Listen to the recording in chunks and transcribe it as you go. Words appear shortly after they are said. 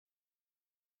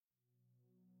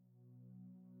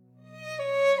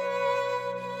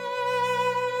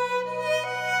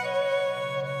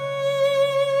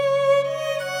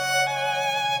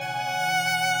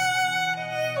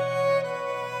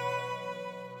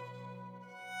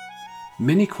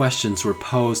Many questions were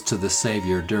posed to the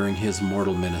Savior during his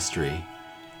mortal ministry.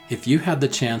 If you had the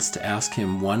chance to ask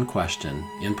him one question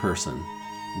in person,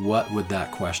 what would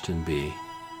that question be?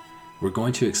 We're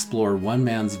going to explore one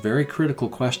man's very critical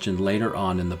question later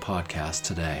on in the podcast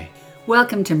today.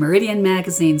 Welcome to Meridian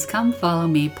Magazine's Come Follow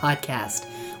Me podcast.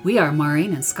 We are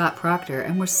Maureen and Scott Proctor,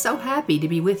 and we're so happy to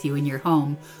be with you in your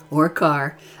home or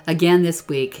car again this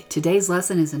week. Today's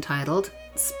lesson is entitled,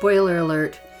 spoiler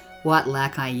alert, What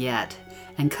Lack I Yet?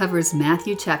 And covers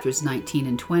Matthew chapters 19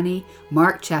 and 20,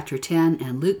 Mark chapter 10,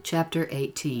 and Luke chapter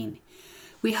 18.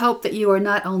 We hope that you are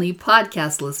not only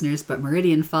podcast listeners, but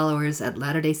Meridian followers at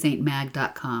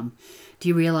LatterdaySaintMag.com. Do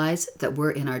you realize that we're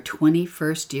in our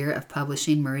 21st year of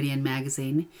publishing Meridian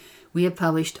Magazine? We have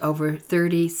published over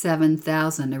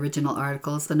 37,000 original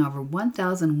articles and over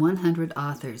 1,100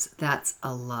 authors. That's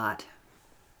a lot.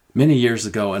 Many years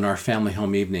ago in our family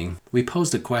home evening, we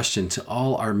posed a question to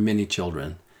all our many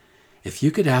children. If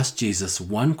you could ask Jesus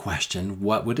one question,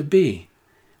 what would it be?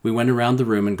 We went around the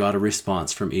room and got a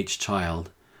response from each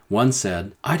child. One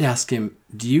said, I'd ask him,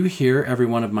 do you hear every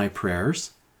one of my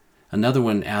prayers? Another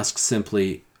one asked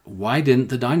simply, why didn't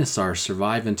the dinosaurs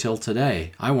survive until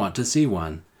today? I want to see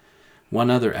one. One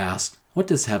other asked, what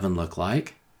does heaven look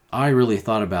like? I really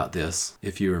thought about this,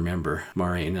 if you remember,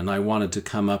 Maureen, and I wanted to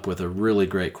come up with a really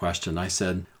great question. I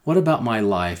said, what about my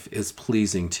life is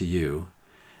pleasing to you?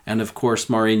 And of course,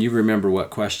 Maureen, you remember what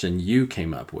question you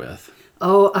came up with.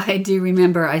 Oh, I do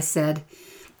remember. I said,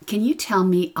 can you tell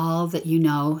me all that you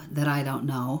know that I don't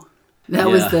know? That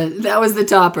was the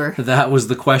topper. That was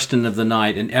the question of the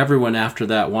night, and everyone after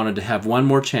that wanted to have one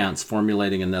more chance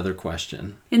formulating another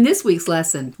question. In this week's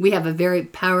lesson, we have a very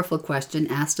powerful question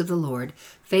asked of the Lord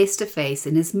face to face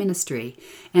in his ministry,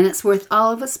 and it's worth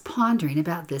all of us pondering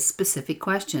about this specific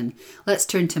question. Let's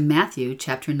turn to Matthew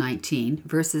chapter 19,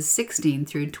 verses 16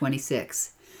 through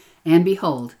 26. And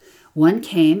behold, one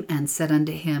came and said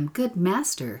unto him, Good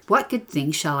Master, what good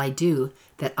thing shall I do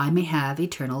that I may have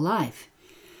eternal life?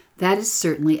 That is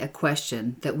certainly a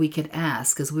question that we could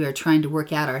ask as we are trying to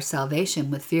work out our salvation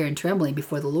with fear and trembling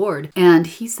before the Lord. And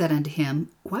he said unto him,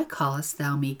 Why callest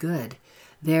thou me good?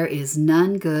 There is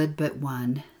none good but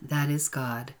one, that is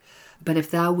God. But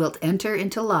if thou wilt enter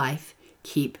into life,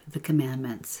 keep the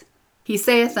commandments. He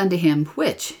saith unto him,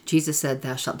 Which? Jesus said,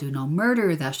 Thou shalt do no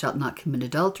murder, thou shalt not commit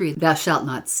adultery, thou shalt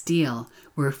not steal.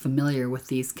 We're familiar with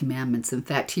these commandments. In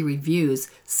fact, he reviews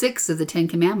 6 of the 10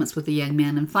 commandments with the young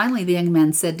man. And finally, the young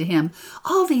man said to him,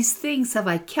 All these things have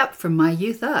I kept from my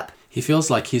youth up. He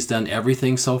feels like he's done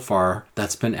everything so far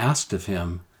that's been asked of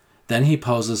him. Then he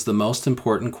poses the most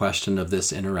important question of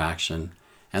this interaction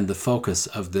and the focus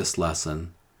of this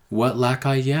lesson. What lack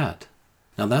I yet?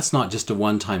 Now that's not just a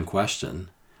one-time question.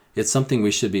 It's something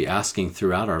we should be asking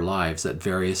throughout our lives at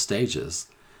various stages.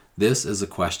 This is a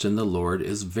question the Lord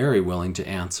is very willing to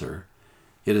answer.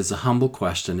 It is a humble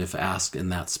question if asked in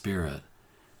that spirit.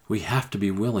 We have to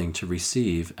be willing to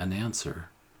receive an answer.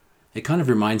 It kind of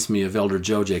reminds me of Elder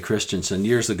Joe J. Christensen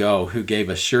years ago, who gave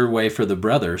a sure way for the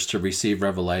brothers to receive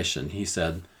revelation. He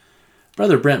said,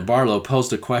 Brother Brent Barlow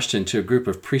posed a question to a group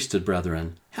of priesthood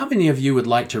brethren. How many of you would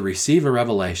like to receive a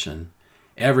revelation?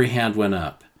 Every hand went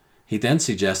up. He then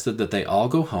suggested that they all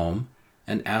go home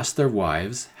and ask their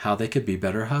wives how they could be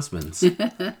better husbands.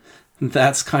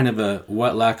 That's kind of a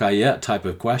what lack I yet type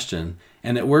of question,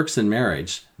 and it works in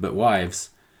marriage. But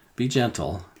wives, be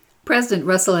gentle. President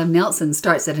Russell M. Nelson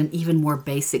starts at an even more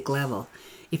basic level.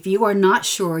 If you are not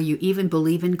sure you even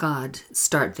believe in God,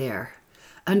 start there.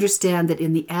 Understand that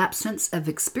in the absence of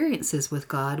experiences with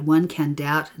God, one can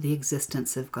doubt the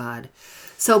existence of God.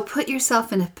 So put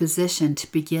yourself in a position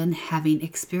to begin having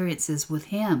experiences with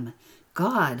Him,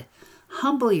 God.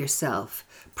 Humble yourself.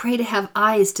 Pray to have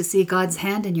eyes to see God's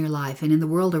hand in your life and in the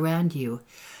world around you.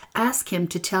 Ask Him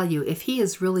to tell you if He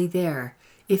is really there,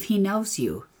 if He knows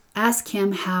you. Ask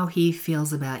Him how He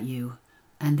feels about you,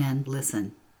 and then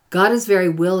listen. God is very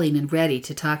willing and ready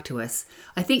to talk to us.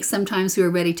 I think sometimes we are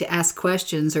ready to ask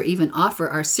questions or even offer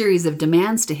our series of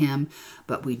demands to Him,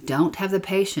 but we don't have the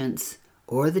patience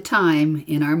or the time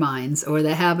in our minds or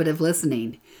the habit of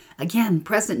listening. Again,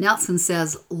 President Nelson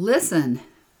says, listen.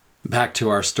 Back to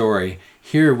our story.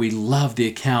 Here we love the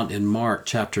account in Mark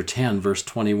chapter 10, verse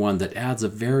 21 that adds a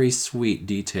very sweet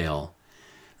detail.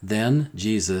 Then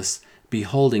Jesus,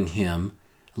 beholding him,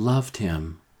 loved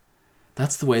him.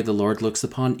 That's the way the Lord looks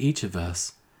upon each of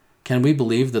us. Can we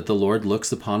believe that the Lord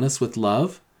looks upon us with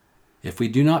love? If we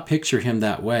do not picture Him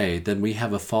that way, then we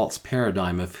have a false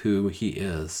paradigm of who He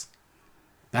is.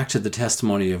 Back to the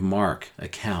testimony of Mark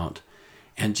account.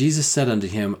 And Jesus said unto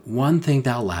him, One thing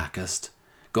thou lackest.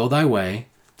 Go thy way,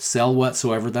 sell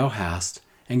whatsoever thou hast,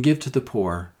 and give to the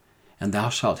poor, and thou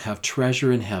shalt have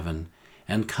treasure in heaven.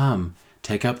 And come,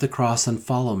 take up the cross and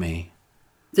follow me."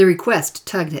 The request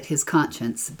tugged at his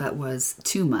conscience, but was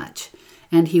too much,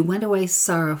 and he went away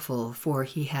sorrowful, for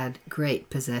he had great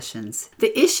possessions.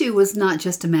 The issue was not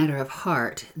just a matter of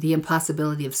heart, the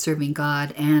impossibility of serving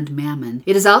God and mammon.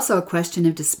 It is also a question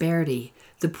of disparity.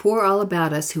 The poor all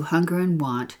about us who hunger and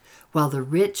want, while the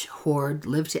rich hoard,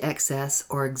 live to excess,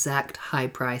 or exact high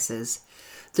prices.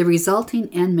 The resulting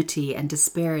enmity and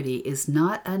disparity is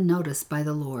not unnoticed by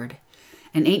the Lord.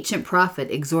 An ancient prophet,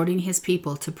 exhorting his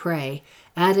people to pray,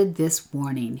 added this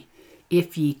warning: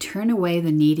 "If ye turn away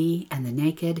the needy and the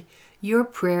naked, your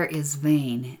prayer is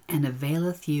vain, and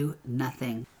availeth you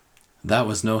nothing." That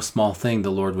was no small thing the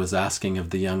Lord was asking of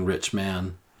the young rich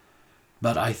man.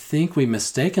 But I think we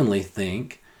mistakenly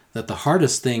think that the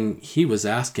hardest thing he was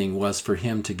asking was for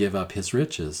him to give up his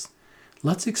riches.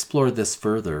 Let's explore this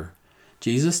further.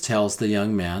 Jesus tells the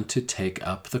young man to take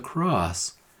up the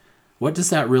cross. What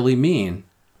does that really mean?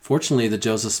 Fortunately, the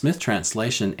Joseph Smith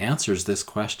translation answers this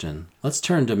question. Let's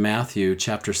turn to Matthew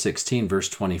chapter 16, verse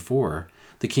 24.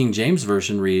 The King James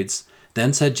Version reads,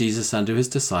 "Then said Jesus unto his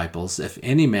disciples, If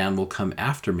any man will come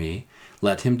after me,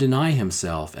 let him deny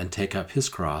himself, and take up his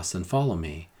cross, and follow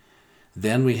me."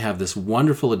 Then we have this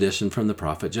wonderful addition from the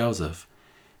prophet Joseph.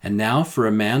 "And now for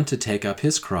a man to take up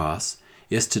his cross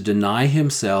is to deny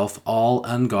himself all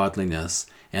ungodliness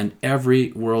and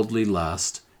every worldly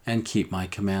lust, and keep my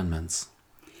commandments."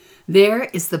 There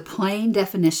is the plain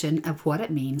definition of what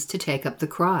it means to take up the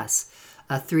cross,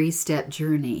 a 3-step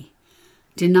journey.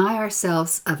 Deny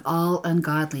ourselves of all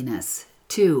ungodliness.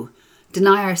 2.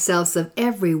 Deny ourselves of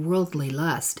every worldly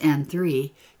lust. And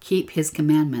 3. Keep his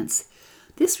commandments.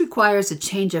 This requires a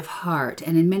change of heart,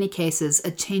 and in many cases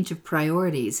a change of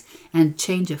priorities and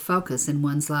change of focus in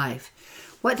one's life.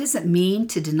 What does it mean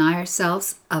to deny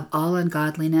ourselves of all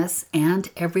ungodliness and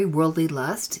every worldly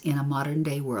lust in a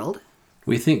modern-day world?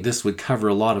 We think this would cover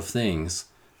a lot of things.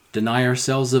 Deny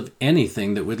ourselves of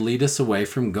anything that would lead us away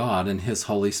from God and His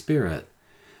Holy Spirit.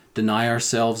 Deny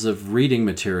ourselves of reading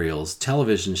materials,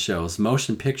 television shows,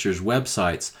 motion pictures,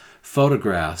 websites,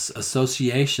 photographs,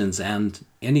 associations, and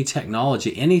any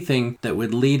technology, anything that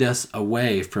would lead us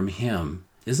away from Him.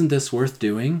 Isn't this worth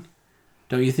doing?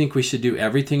 Don't you think we should do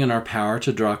everything in our power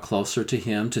to draw closer to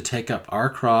Him, to take up our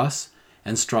cross,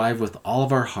 and strive with all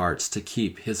of our hearts to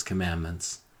keep His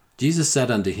commandments? Jesus said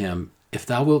unto him, If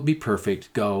thou wilt be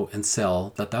perfect, go and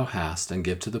sell that thou hast, and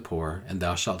give to the poor, and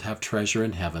thou shalt have treasure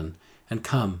in heaven, and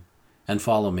come and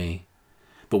follow me.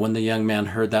 But when the young man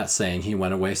heard that saying, he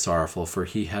went away sorrowful, for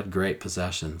he had great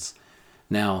possessions.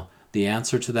 Now, the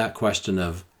answer to that question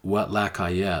of, what lack I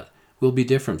yet, will be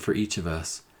different for each of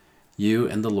us. You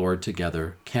and the Lord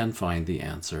together can find the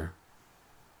answer.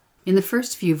 In the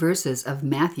first few verses of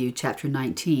Matthew chapter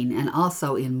 19 and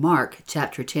also in Mark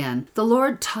chapter 10, the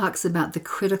Lord talks about the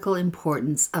critical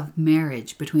importance of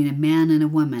marriage between a man and a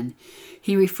woman.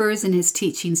 He refers in his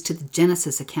teachings to the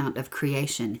Genesis account of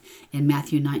creation in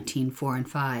Matthew 19:4 and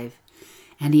 5.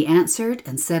 And he answered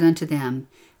and said unto them,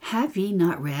 Have ye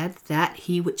not read that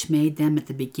he which made them at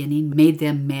the beginning made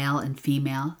them male and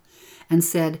female? And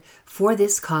said, For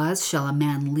this cause shall a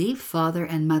man leave father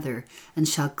and mother, and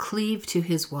shall cleave to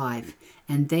his wife,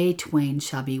 and they twain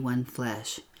shall be one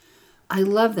flesh. I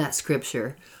love that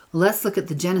scripture. Let's look at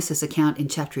the Genesis account in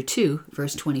chapter 2,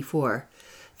 verse 24.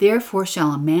 Therefore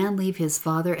shall a man leave his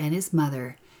father and his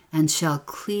mother, and shall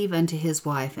cleave unto his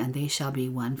wife, and they shall be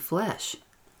one flesh.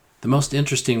 The most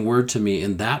interesting word to me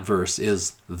in that verse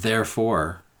is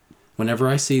therefore. Whenever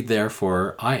I see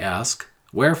therefore, I ask,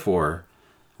 wherefore?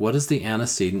 What is the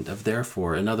antecedent of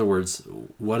therefore? In other words,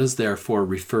 what is therefore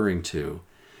referring to?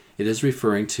 It is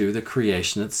referring to the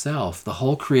creation itself, the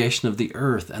whole creation of the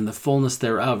earth and the fullness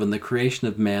thereof, and the creation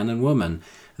of man and woman.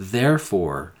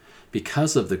 Therefore,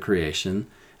 because of the creation,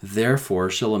 therefore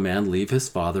shall a man leave his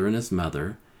father and his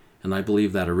mother, and I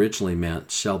believe that originally meant,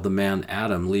 shall the man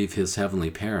Adam leave his heavenly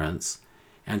parents,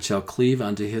 and shall cleave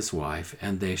unto his wife,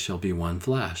 and they shall be one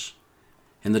flesh.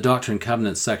 In the Doctrine and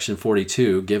Covenants, section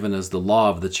 42, given as the law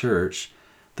of the church,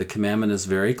 the commandment is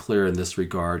very clear in this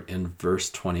regard in verse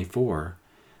 24.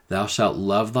 Thou shalt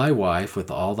love thy wife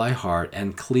with all thy heart,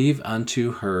 and cleave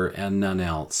unto her and none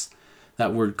else.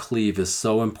 That word cleave is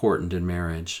so important in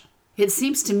marriage. It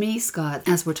seems to me, Scott,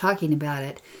 as we're talking about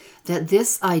it, that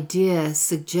this idea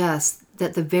suggests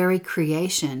that the very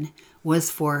creation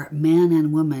was for man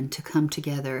and woman to come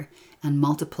together and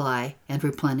multiply and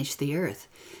replenish the earth,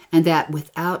 and that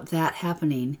without that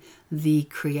happening, the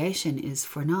creation is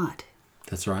for naught.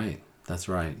 That's right. That's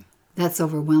right. That's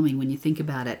overwhelming when you think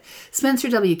about it. Spencer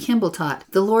W. Kimball taught,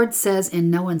 "The Lord says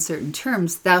in no uncertain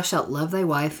terms, Thou shalt love thy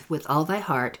wife with all thy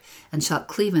heart, and shalt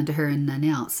cleave unto her and none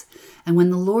else." And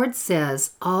when the Lord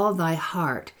says all thy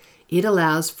heart, it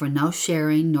allows for no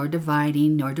sharing, nor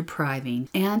dividing, nor depriving.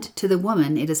 And to the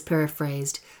woman it is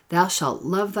paraphrased, "Thou shalt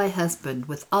love thy husband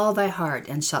with all thy heart,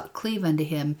 and shalt cleave unto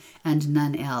him and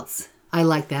none else." I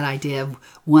like that idea of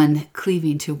one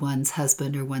cleaving to one's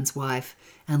husband or one's wife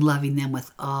and loving them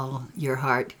with all your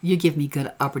heart. You give me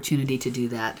good opportunity to do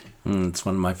that. It's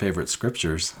one of my favorite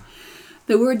scriptures.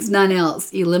 The words "none else"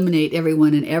 eliminate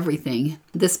everyone and everything.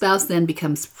 The spouse then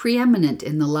becomes preeminent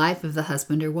in the life of the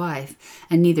husband or wife,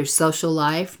 and neither social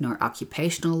life, nor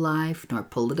occupational life, nor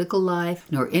political life,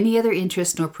 nor any other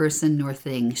interest, nor person, nor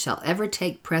thing shall ever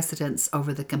take precedence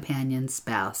over the companion's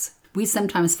spouse. We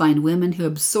sometimes find women who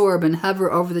absorb and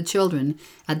hover over the children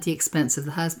at the expense of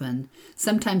the husband,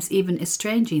 sometimes even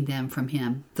estranging them from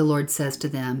him. The Lord says to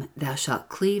them, "Thou shalt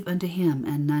cleave unto him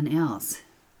and none else."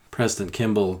 President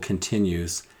Kimball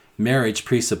continues, "Marriage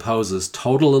presupposes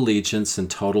total allegiance and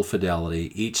total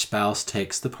fidelity. Each spouse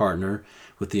takes the partner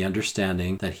with the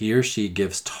understanding that he or she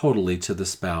gives totally to the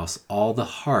spouse all the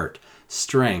heart,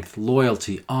 strength,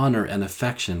 loyalty, honor, and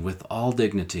affection with all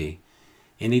dignity.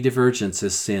 Any divergence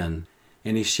is sin.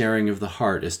 Any sharing of the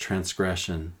heart is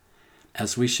transgression.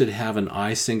 As we should have an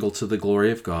eye single to the glory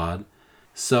of God,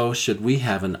 so should we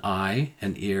have an eye,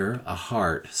 an ear, a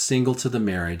heart, single to the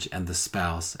marriage and the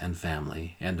spouse and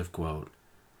family." End of quote.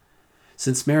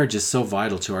 Since marriage is so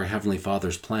vital to our Heavenly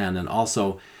Father's plan, and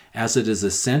also as it is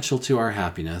essential to our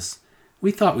happiness,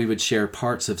 we thought we would share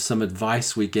parts of some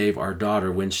advice we gave our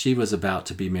daughter when she was about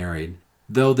to be married.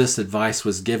 Though this advice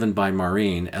was given by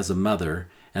Maureen as a mother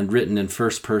and written in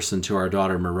first person to our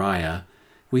daughter Mariah,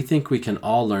 we think we can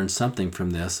all learn something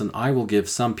from this, and I will give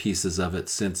some pieces of it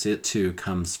since it too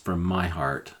comes from my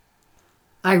heart.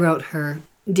 I wrote her,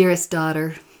 "Dearest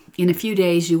daughter, in a few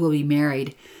days you will be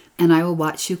married, and I will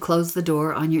watch you close the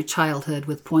door on your childhood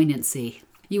with poignancy.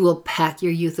 You will pack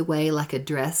your youth away like a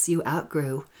dress you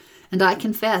outgrew, and I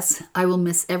confess I will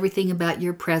miss everything about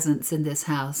your presence in this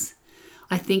house.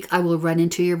 I think I will run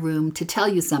into your room to tell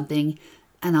you something,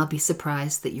 and I'll be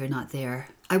surprised that you're not there.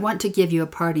 I want to give you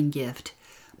a parting gift,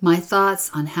 my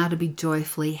thoughts on how to be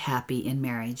joyfully happy in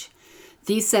marriage.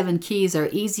 These 7 keys are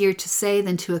easier to say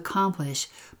than to accomplish,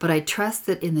 but I trust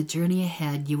that in the journey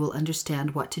ahead you will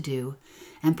understand what to do,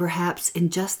 and perhaps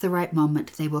in just the right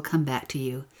moment they will come back to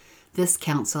you. This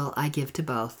counsel I give to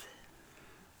both."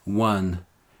 1.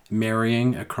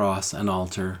 Marrying across an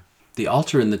altar. The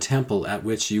altar in the temple at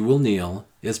which you will kneel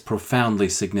is profoundly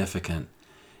significant.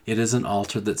 It is an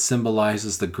altar that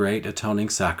symbolizes the great atoning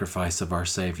sacrifice of our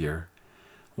Savior.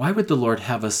 Why would the Lord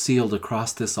have us sealed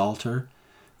across this altar?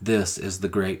 This is the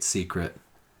great secret.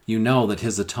 You know that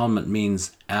His atonement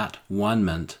means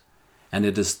at-one-ment, and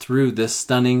it is through this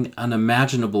stunning,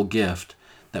 unimaginable gift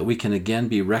that we can again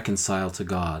be reconciled to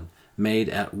God, made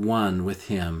at one with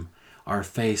Him, our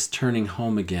face turning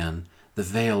home again, the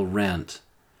veil rent.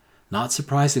 Not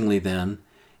surprisingly, then,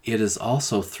 it is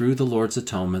also through the Lord's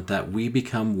atonement that we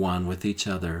become one with each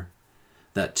other,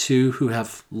 that two who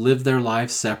have lived their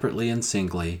lives separately and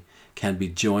singly can be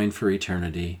joined for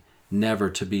eternity, never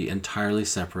to be entirely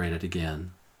separated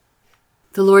again.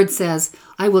 The Lord says,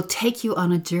 "I will take you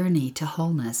on a journey to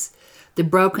wholeness. The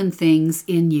broken things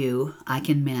in you I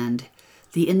can mend.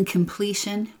 The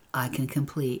incompletion I can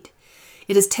complete."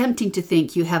 It is tempting to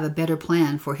think you have a better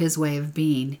plan for His way of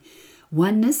being.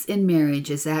 Oneness in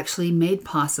marriage is actually made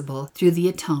possible through the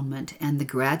atonement and the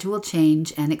gradual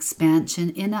change and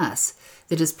expansion in us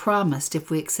that is promised if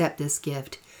we accept this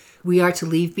gift. We are to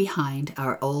leave behind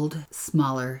our old,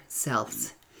 smaller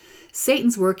selves.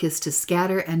 Satan's work is to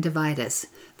scatter and divide us.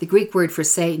 The Greek word for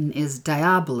Satan is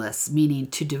diabolos, meaning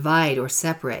to divide or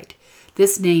separate.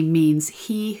 This name means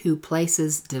he who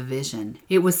places division.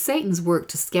 It was Satan's work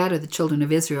to scatter the children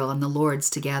of Israel and the Lord's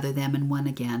to gather them in one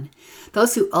again.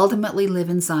 Those who ultimately live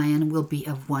in Zion will be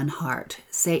of one heart.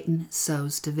 Satan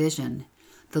sows division.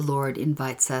 The Lord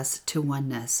invites us to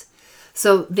oneness.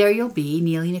 So there you'll be,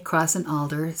 kneeling across an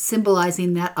altar,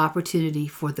 symbolizing that opportunity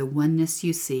for the oneness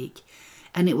you seek.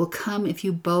 And it will come if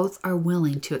you both are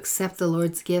willing to accept the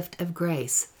Lord's gift of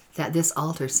grace that this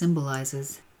altar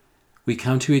symbolizes. We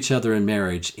come to each other in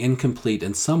marriage, incomplete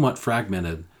and somewhat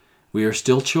fragmented. We are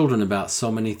still children about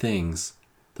so many things.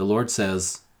 The Lord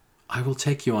says, "I will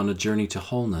take you on a journey to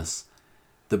wholeness.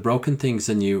 The broken things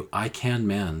in you I can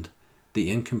mend. The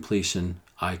incompletion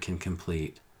I can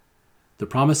complete." The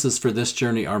promises for this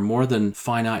journey are more than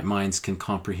finite minds can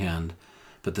comprehend,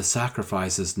 but the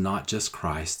sacrifice is not just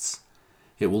Christ's.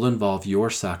 It will involve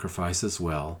your sacrifice as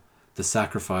well, the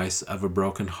sacrifice of a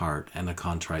broken heart and a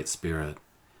contrite spirit.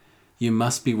 You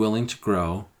must be willing to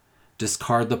grow.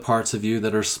 Discard the parts of you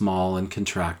that are small and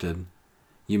contracted.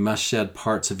 You must shed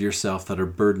parts of yourself that are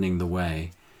burdening the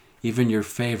way, even your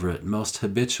favorite, most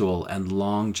habitual, and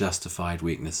long justified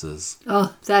weaknesses.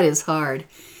 Oh, that is hard.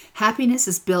 Happiness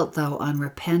is built, though, on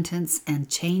repentance and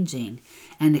changing,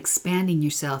 and expanding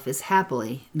yourself is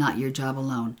happily not your job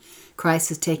alone. Christ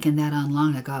has taken that on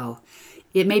long ago.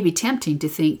 It may be tempting to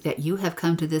think that you have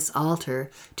come to this altar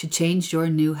to change your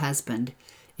new husband.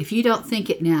 If you don't think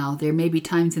it now, there may be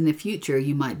times in the future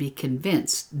you might be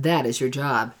convinced that is your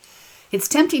job. It's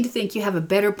tempting to think you have a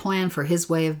better plan for his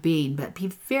way of being, but be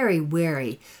very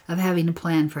wary of having a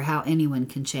plan for how anyone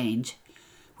can change.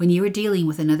 When you are dealing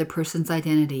with another person's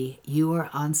identity, you are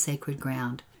on sacred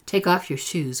ground. Take off your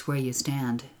shoes where you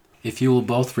stand. If you will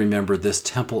both remember this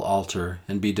temple altar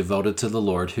and be devoted to the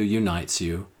Lord who unites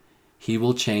you, he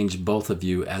will change both of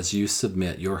you as you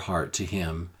submit your heart to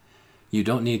him. You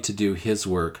don't need to do his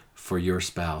work for your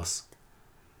spouse.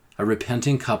 A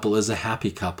repenting couple is a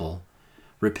happy couple.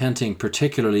 Repenting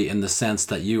particularly in the sense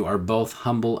that you are both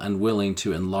humble and willing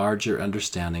to enlarge your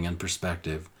understanding and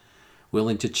perspective,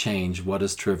 willing to change what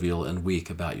is trivial and weak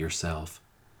about yourself.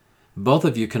 Both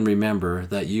of you can remember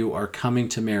that you are coming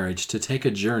to marriage to take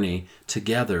a journey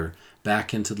together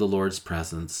back into the Lord's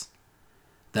presence.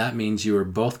 That means you are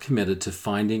both committed to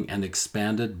finding an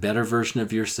expanded, better version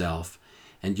of yourself,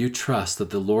 and you trust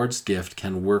that the Lord's gift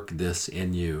can work this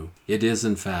in you. It is,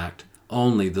 in fact,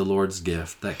 only the Lord's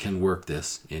gift that can work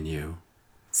this in you.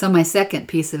 So my second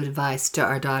piece of advice to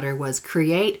our daughter was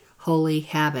create holy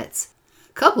habits.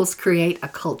 Couples create a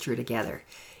culture together.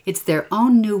 It's their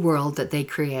own new world that they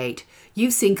create.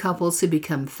 You've seen couples who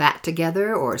become fat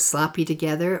together or sloppy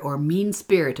together or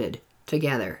mean-spirited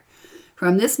together.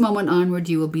 From this moment onward,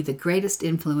 you will be the greatest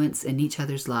influence in each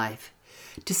other's life.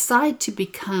 Decide to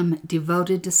become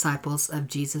devoted disciples of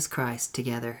Jesus Christ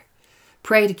together.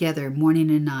 Pray together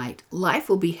morning and night. Life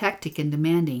will be hectic and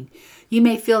demanding. You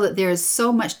may feel that there is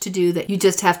so much to do that you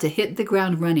just have to hit the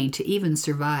ground running to even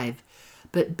survive.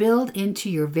 But build into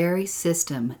your very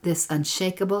system this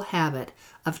unshakable habit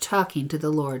of talking to the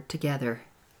Lord together.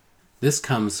 This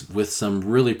comes with some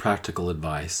really practical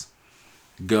advice.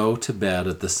 Go to bed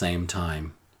at the same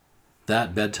time.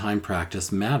 That bedtime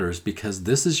practice matters because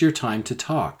this is your time to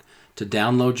talk, to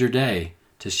download your day,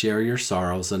 to share your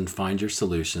sorrows and find your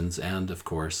solutions, and, of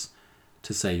course,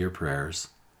 to say your prayers.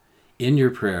 In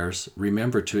your prayers,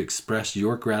 remember to express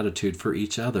your gratitude for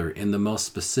each other in the most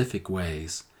specific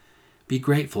ways. Be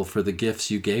grateful for the gifts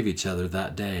you gave each other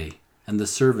that day and the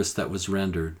service that was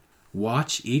rendered.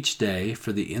 Watch each day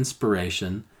for the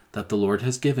inspiration that the Lord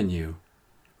has given you.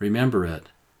 Remember it,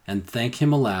 and thank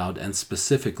him aloud and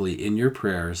specifically in your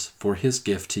prayers for his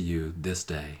gift to you this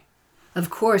day. Of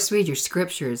course, read your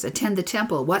scriptures, attend the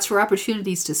temple, watch for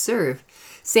opportunities to serve.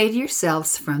 Say to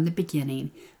yourselves from the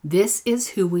beginning, this is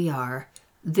who we are,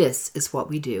 this is what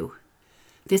we do.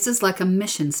 This is like a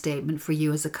mission statement for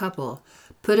you as a couple.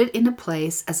 Put it into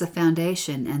place as a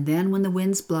foundation, and then when the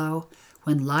winds blow,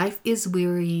 when life is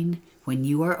wearying, when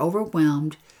you are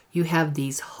overwhelmed, you have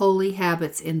these holy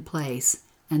habits in place,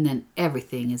 and then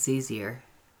everything is easier.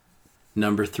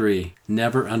 Number 3,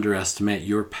 never underestimate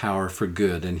your power for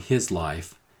good in his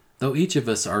life. Though each of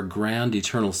us are grand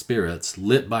eternal spirits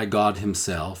lit by God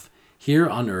himself, here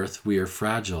on earth we are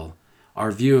fragile,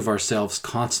 our view of ourselves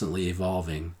constantly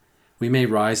evolving. We may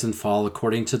rise and fall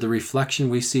according to the reflection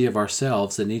we see of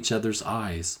ourselves in each other's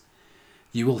eyes.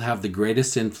 You will have the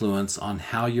greatest influence on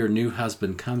how your new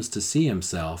husband comes to see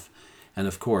himself, and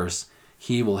of course,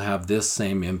 he will have this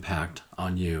same impact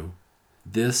on you.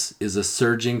 This is a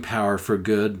surging power for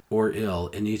good or ill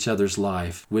in each other's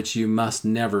life, which you must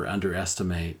never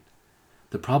underestimate.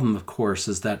 The problem, of course,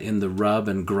 is that in the rub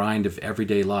and grind of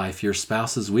everyday life, your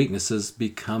spouse's weaknesses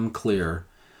become clear.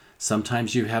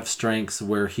 Sometimes you have strengths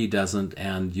where he doesn't,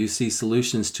 and you see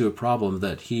solutions to a problem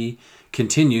that he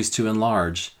continues to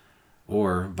enlarge,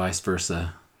 or vice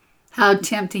versa. How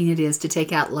tempting it is to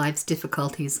take out life's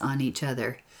difficulties on each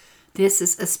other. This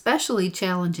is especially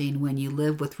challenging when you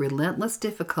live with relentless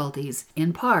difficulties,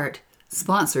 in part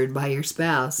sponsored by your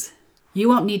spouse. You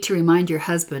won't need to remind your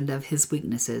husband of his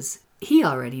weaknesses. He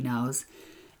already knows,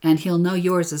 and he'll know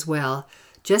yours as well,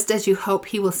 just as you hope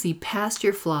he will see past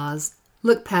your flaws,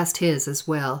 look past his as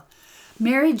well.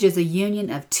 Marriage is a union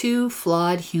of two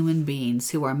flawed human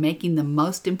beings who are making the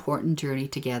most important journey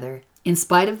together. In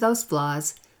spite of those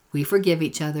flaws, we forgive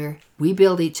each other, we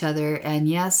build each other, and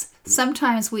yes,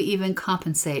 sometimes we even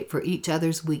compensate for each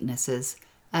other's weaknesses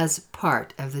as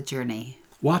part of the journey.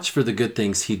 Watch for the good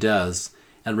things he does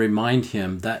and remind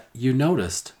him that you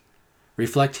noticed.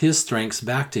 Reflect his strengths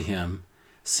back to him.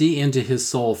 See into his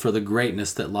soul for the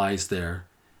greatness that lies there.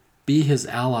 Be his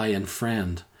ally and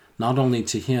friend, not only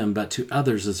to him but to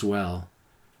others as well.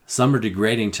 Some are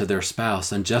degrading to their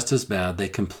spouse, and just as bad, they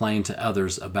complain to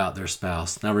others about their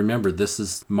spouse. Now remember, this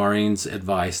is Maureen's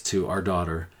advice to our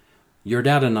daughter. Your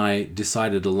dad and I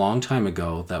decided a long time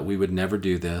ago that we would never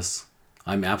do this.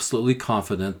 I'm absolutely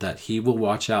confident that he will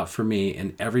watch out for me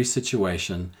in every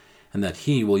situation, and that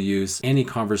he will use any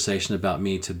conversation about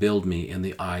me to build me in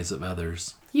the eyes of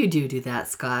others. You do that,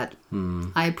 Scott.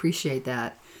 I appreciate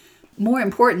that. More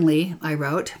importantly, I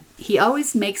wrote, he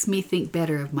always makes me think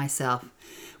better of myself.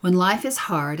 When life is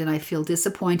hard and I feel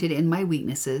disappointed in my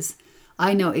weaknesses,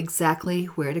 I know exactly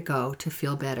where to go to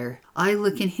feel better. I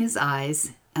look in his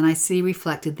eyes and I see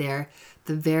reflected there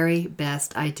the very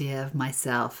best idea of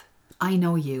myself. I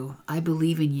know you. I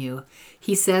believe in you.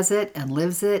 He says it and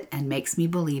lives it and makes me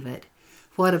believe it.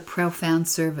 What a profound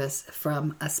service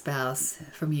from a spouse,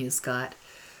 from you, Scott.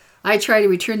 I try to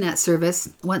return that service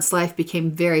once life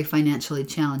became very financially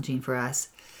challenging for us.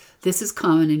 This is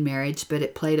common in marriage, but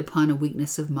it played upon a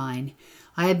weakness of mine.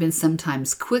 I have been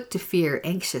sometimes quick to fear,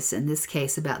 anxious in this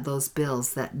case about those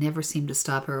bills that never seem to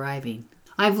stop arriving.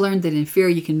 I've learned that in fear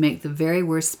you can make the very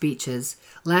worst speeches,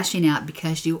 lashing out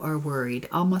because you are worried,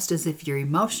 almost as if your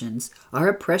emotions are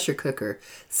a pressure cooker,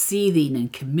 seething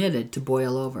and committed to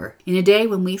boil over. In a day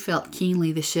when we felt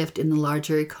keenly the shift in the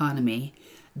larger economy,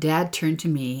 Dad turned to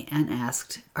me and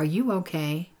asked, "Are you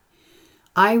okay?"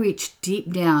 I reached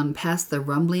deep down past the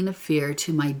rumbling of fear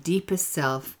to my deepest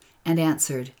self and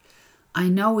answered, "I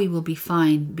know we will be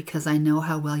fine because I know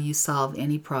how well you solve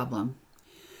any problem."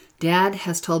 Dad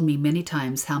has told me many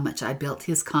times how much I built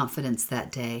his confidence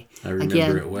that day. I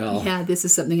remember it well. Yeah, this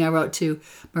is something I wrote to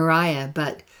Mariah,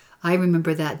 but I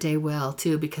remember that day well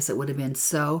too because it would have been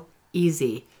so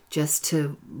easy just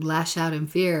to lash out in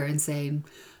fear and say,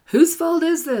 "Whose fault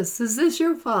is this? Is this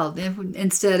your fault?"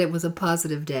 Instead, it was a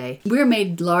positive day. We're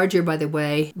made larger by the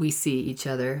way we see each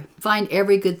other. Find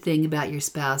every good thing about your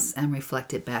spouse and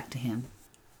reflect it back to him.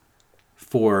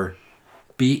 4.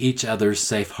 Be each other's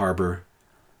safe harbor.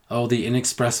 Oh, the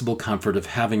inexpressible comfort of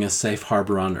having a safe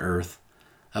harbor on earth,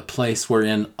 a place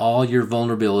wherein all your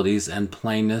vulnerabilities and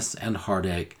plainness and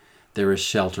heartache, there is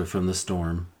shelter from the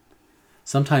storm.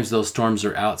 Sometimes those storms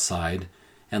are outside,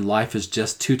 and life is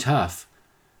just too tough.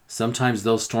 Sometimes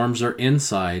those storms are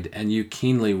inside, and you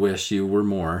keenly wish you were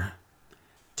more.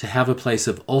 To have a place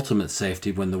of ultimate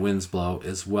safety when the winds blow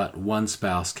is what one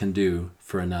spouse can do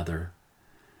for another.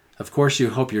 Of course,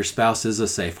 you hope your spouse is a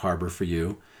safe harbor for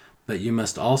you, but you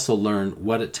must also learn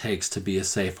what it takes to be a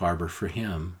safe harbor for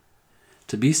him.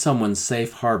 To be someone's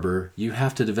safe harbor, you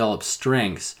have to develop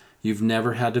strengths you've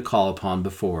never had to call upon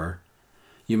before.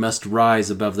 You must rise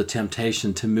above the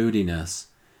temptation to moodiness.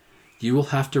 You will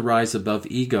have to rise above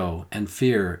ego and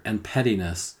fear and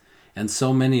pettiness and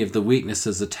so many of the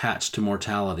weaknesses attached to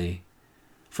mortality.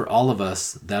 For all of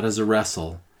us, that is a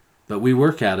wrestle, but we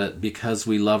work at it because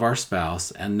we love our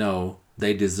spouse and know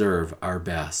they deserve our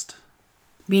best.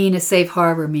 Being a safe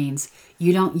harbor means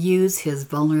you don't use his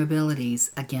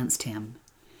vulnerabilities against him.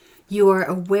 You are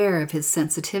aware of his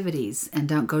sensitivities and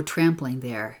don't go trampling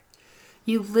there.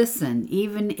 You listen,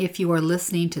 even if you are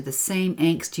listening to the same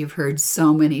angst you've heard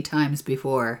so many times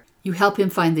before. You help him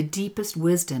find the deepest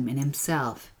wisdom in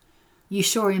himself. You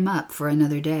shore him up for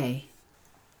another day.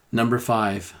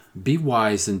 5. Be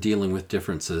wise in dealing with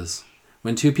differences.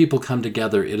 When two people come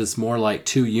together, it is more like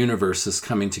two universes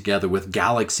coming together with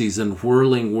galaxies and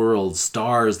whirling worlds,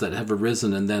 stars that have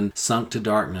arisen and then sunk to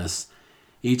darkness.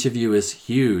 Each of you is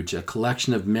huge, a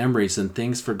collection of memories and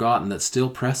things forgotten that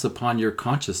still press upon your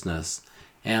consciousness.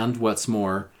 And, what's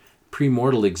more,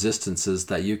 premortal existences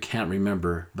that you can't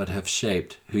remember but have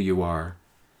shaped who you are.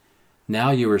 Now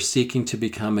you are seeking to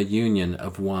become a union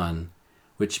of one,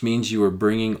 which means you are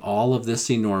bringing all of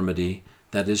this enormity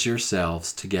that is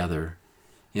yourselves together.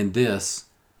 In this,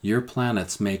 your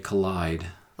planets may collide.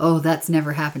 Oh, that's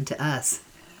never happened to us.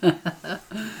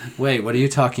 Wait, what are you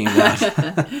talking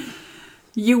about?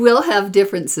 You will have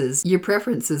differences. Your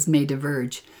preferences may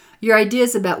diverge. Your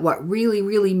ideas about what really,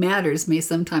 really matters may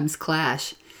sometimes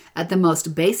clash. At the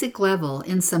most basic level,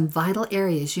 in some vital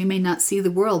areas, you may not see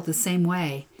the world the same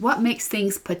way. What makes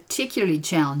things particularly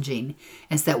challenging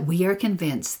is that we are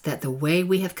convinced that the way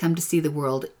we have come to see the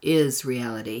world is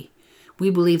reality. We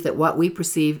believe that what we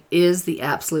perceive is the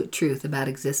absolute truth about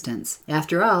existence.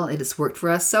 After all, it has worked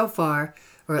for us so far,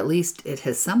 or at least it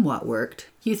has somewhat worked.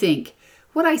 You think,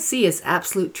 what I see is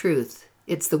absolute truth.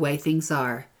 It's the way things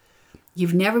are.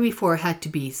 You've never before had to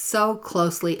be so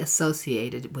closely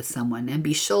associated with someone and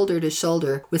be shoulder to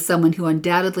shoulder with someone who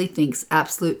undoubtedly thinks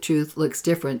absolute truth looks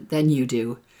different than you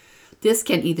do. This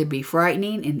can either be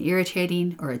frightening and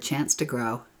irritating or a chance to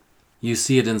grow. You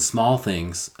see it in small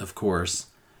things, of course.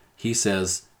 He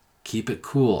says, "Keep it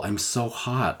cool, I'm so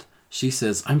hot." She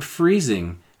says, "I'm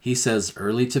freezing." He says,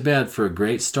 "Early to bed for a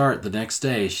great start the next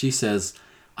day." She says,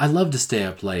 "I love to stay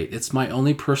up late. It's my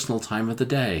only personal time of the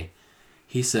day."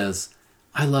 He says,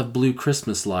 "I love blue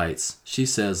Christmas lights." She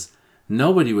says,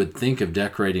 "Nobody would think of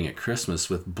decorating at Christmas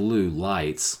with blue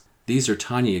lights." These are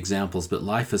tiny examples, but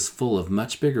life is full of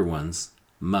much bigger ones.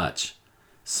 Much.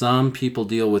 Some people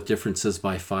deal with differences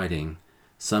by fighting.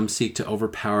 Some seek to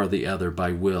overpower the other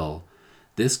by will.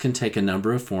 This can take a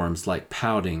number of forms like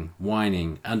pouting,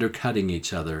 whining, undercutting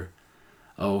each other.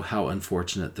 Oh, how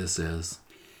unfortunate this is.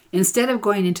 Instead of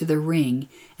going into the ring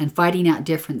and fighting out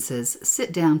differences,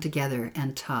 sit down together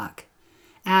and talk.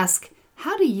 Ask,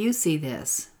 how do you see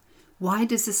this? Why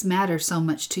does this matter so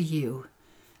much to you?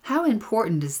 How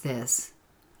important is this?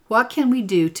 What can we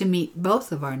do to meet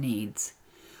both of our needs?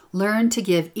 Learn to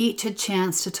give each a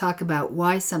chance to talk about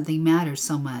why something matters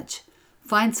so much.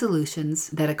 Find solutions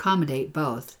that accommodate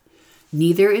both.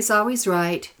 Neither is always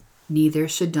right, neither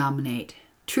should dominate.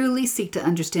 Truly seek to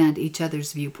understand each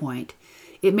other's viewpoint.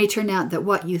 It may turn out that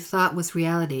what you thought was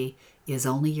reality is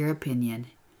only your opinion.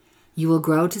 You will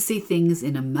grow to see things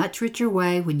in a much richer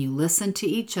way when you listen to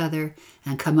each other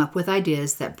and come up with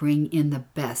ideas that bring in the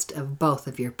best of both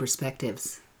of your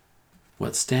perspectives.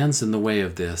 What stands in the way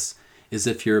of this is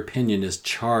if your opinion is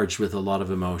charged with a lot of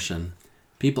emotion.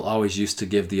 People always used to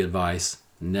give the advice,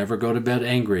 never go to bed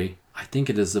angry. I think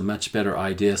it is a much better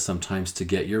idea sometimes to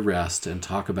get your rest and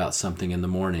talk about something in the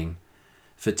morning.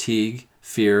 Fatigue,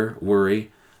 fear,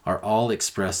 worry are all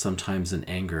expressed sometimes in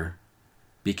anger.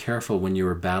 Be careful when you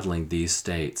are battling these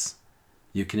states.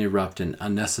 You can erupt in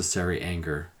unnecessary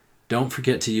anger. Don't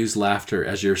forget to use laughter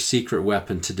as your secret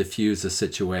weapon to diffuse a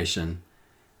situation.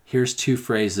 Here's 2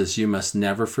 phrases you must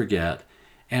never forget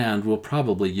and will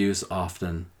probably use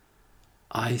often.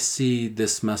 I see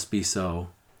this must be so,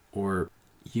 or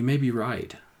you may be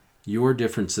right. Your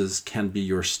differences can be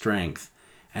your strength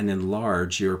and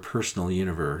enlarge your personal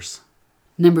universe.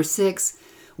 Number 6,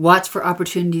 watch for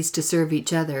opportunities to serve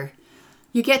each other.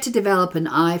 You get to develop an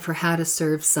eye for how to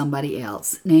serve somebody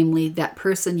else, namely that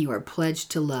person you are pledged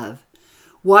to love.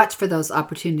 Watch for those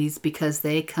opportunities because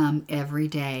they come every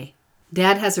day.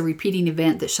 Dad has a repeating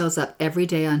event that shows up every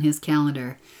day on his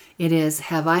calendar. It is,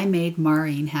 have I made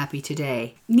Maureen happy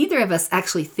today? Neither of us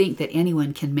actually think that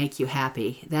anyone can make you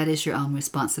happy. That is your own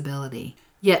responsibility.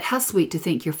 Yet how sweet to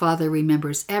think your Father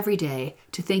remembers every day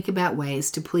to think about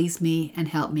ways to please me and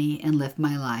help me and live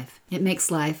my life. It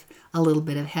makes life a little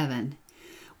bit of heaven.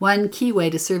 One key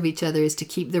way to serve each other is to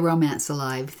keep the romance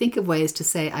alive. Think of ways to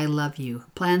say I love you.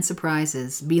 Plan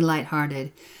surprises. Be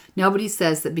lighthearted. Nobody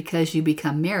says that because you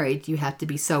become married, you have to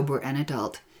be sober and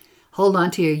adult. Hold on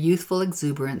to your youthful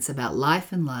exuberance about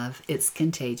life and love. It's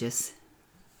contagious.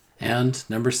 And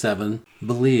number 7,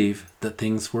 believe that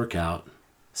things work out.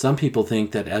 Some people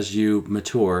think that as you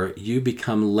mature, you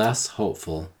become less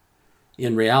hopeful.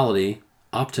 In reality,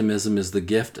 optimism is the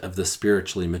gift of the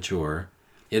spiritually mature.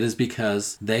 It is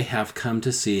because they have come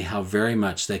to see how very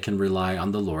much they can rely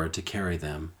on the Lord to carry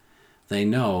them. They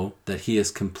know that He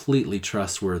is completely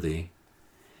trustworthy.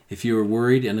 If you are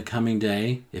worried in a coming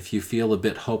day, if you feel a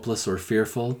bit hopeless or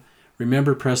fearful,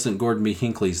 remember President Gordon B.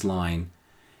 Hinckley's line,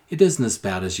 "It isn't as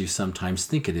bad as you sometimes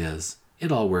think it is.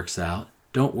 It all works out.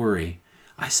 Don't worry."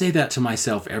 I say that to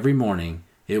myself every morning.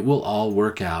 It will all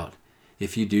work out.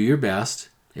 If you do your best,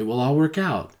 it will all work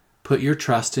out. Put your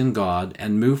trust in God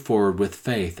and move forward with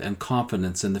faith and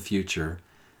confidence in the future.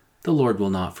 The Lord will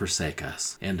not forsake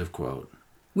us. End of quote.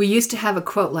 We used to have a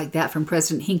quote like that from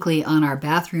President Hinckley on our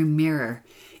bathroom mirror.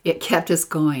 It kept us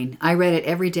going. I read it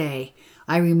every day.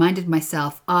 I reminded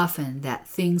myself often that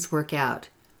things work out.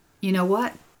 You know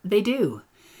what? They do.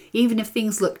 Even if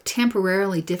things look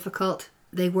temporarily difficult,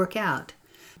 they work out.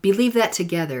 Believe that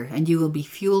together, and you will be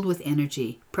fueled with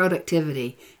energy,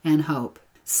 productivity, and hope.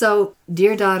 So,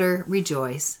 dear daughter,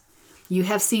 rejoice. You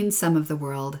have seen some of the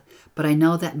world, but I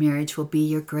know that marriage will be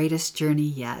your greatest journey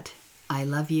yet. I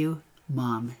love you,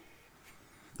 Mom.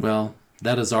 Well,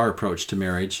 that is our approach to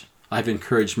marriage. I've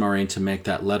encouraged Maureen to make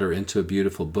that letter into a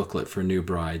beautiful booklet for new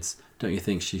brides. Don't you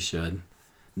think she should?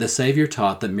 The Savior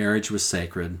taught that marriage was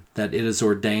sacred, that it is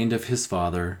ordained of His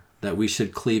Father, that we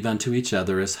should cleave unto each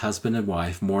other as husband and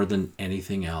wife more than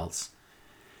anything else.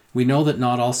 We know that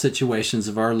not all situations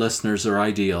of our listeners are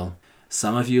ideal.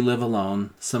 Some of you live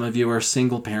alone. Some of you are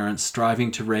single parents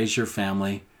striving to raise your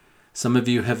family. Some of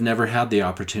you have never had the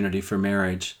opportunity for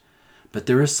marriage, but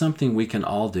there is something we can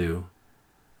all do.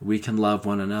 We can love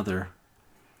one another.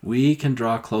 We can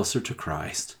draw closer to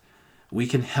Christ. We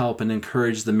can help and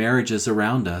encourage the marriages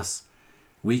around us.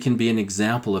 We can be an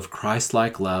example of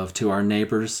Christ-like love to our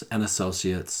neighbors and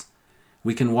associates.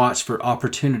 We can watch for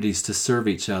opportunities to serve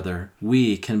each other.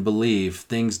 We can believe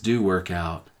things do work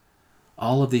out.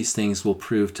 All of these things will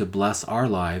prove to bless our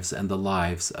lives and the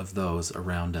lives of those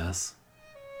around us.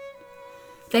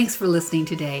 Thanks for listening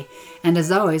today. And as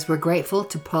always, we're grateful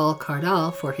to Paul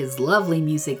Cardall for his lovely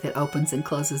music that opens and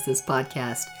closes this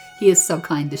podcast. He is so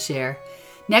kind to share.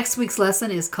 Next week's lesson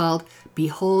is called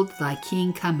Behold, Thy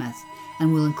King Cometh,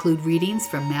 and will include readings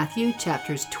from Matthew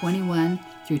chapters 21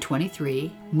 through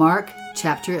 23, Mark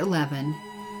chapter 11,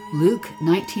 Luke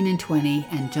 19 and 20,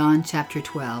 and John chapter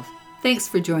 12. Thanks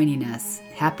for joining us.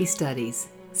 Happy studies.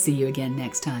 See you again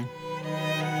next time.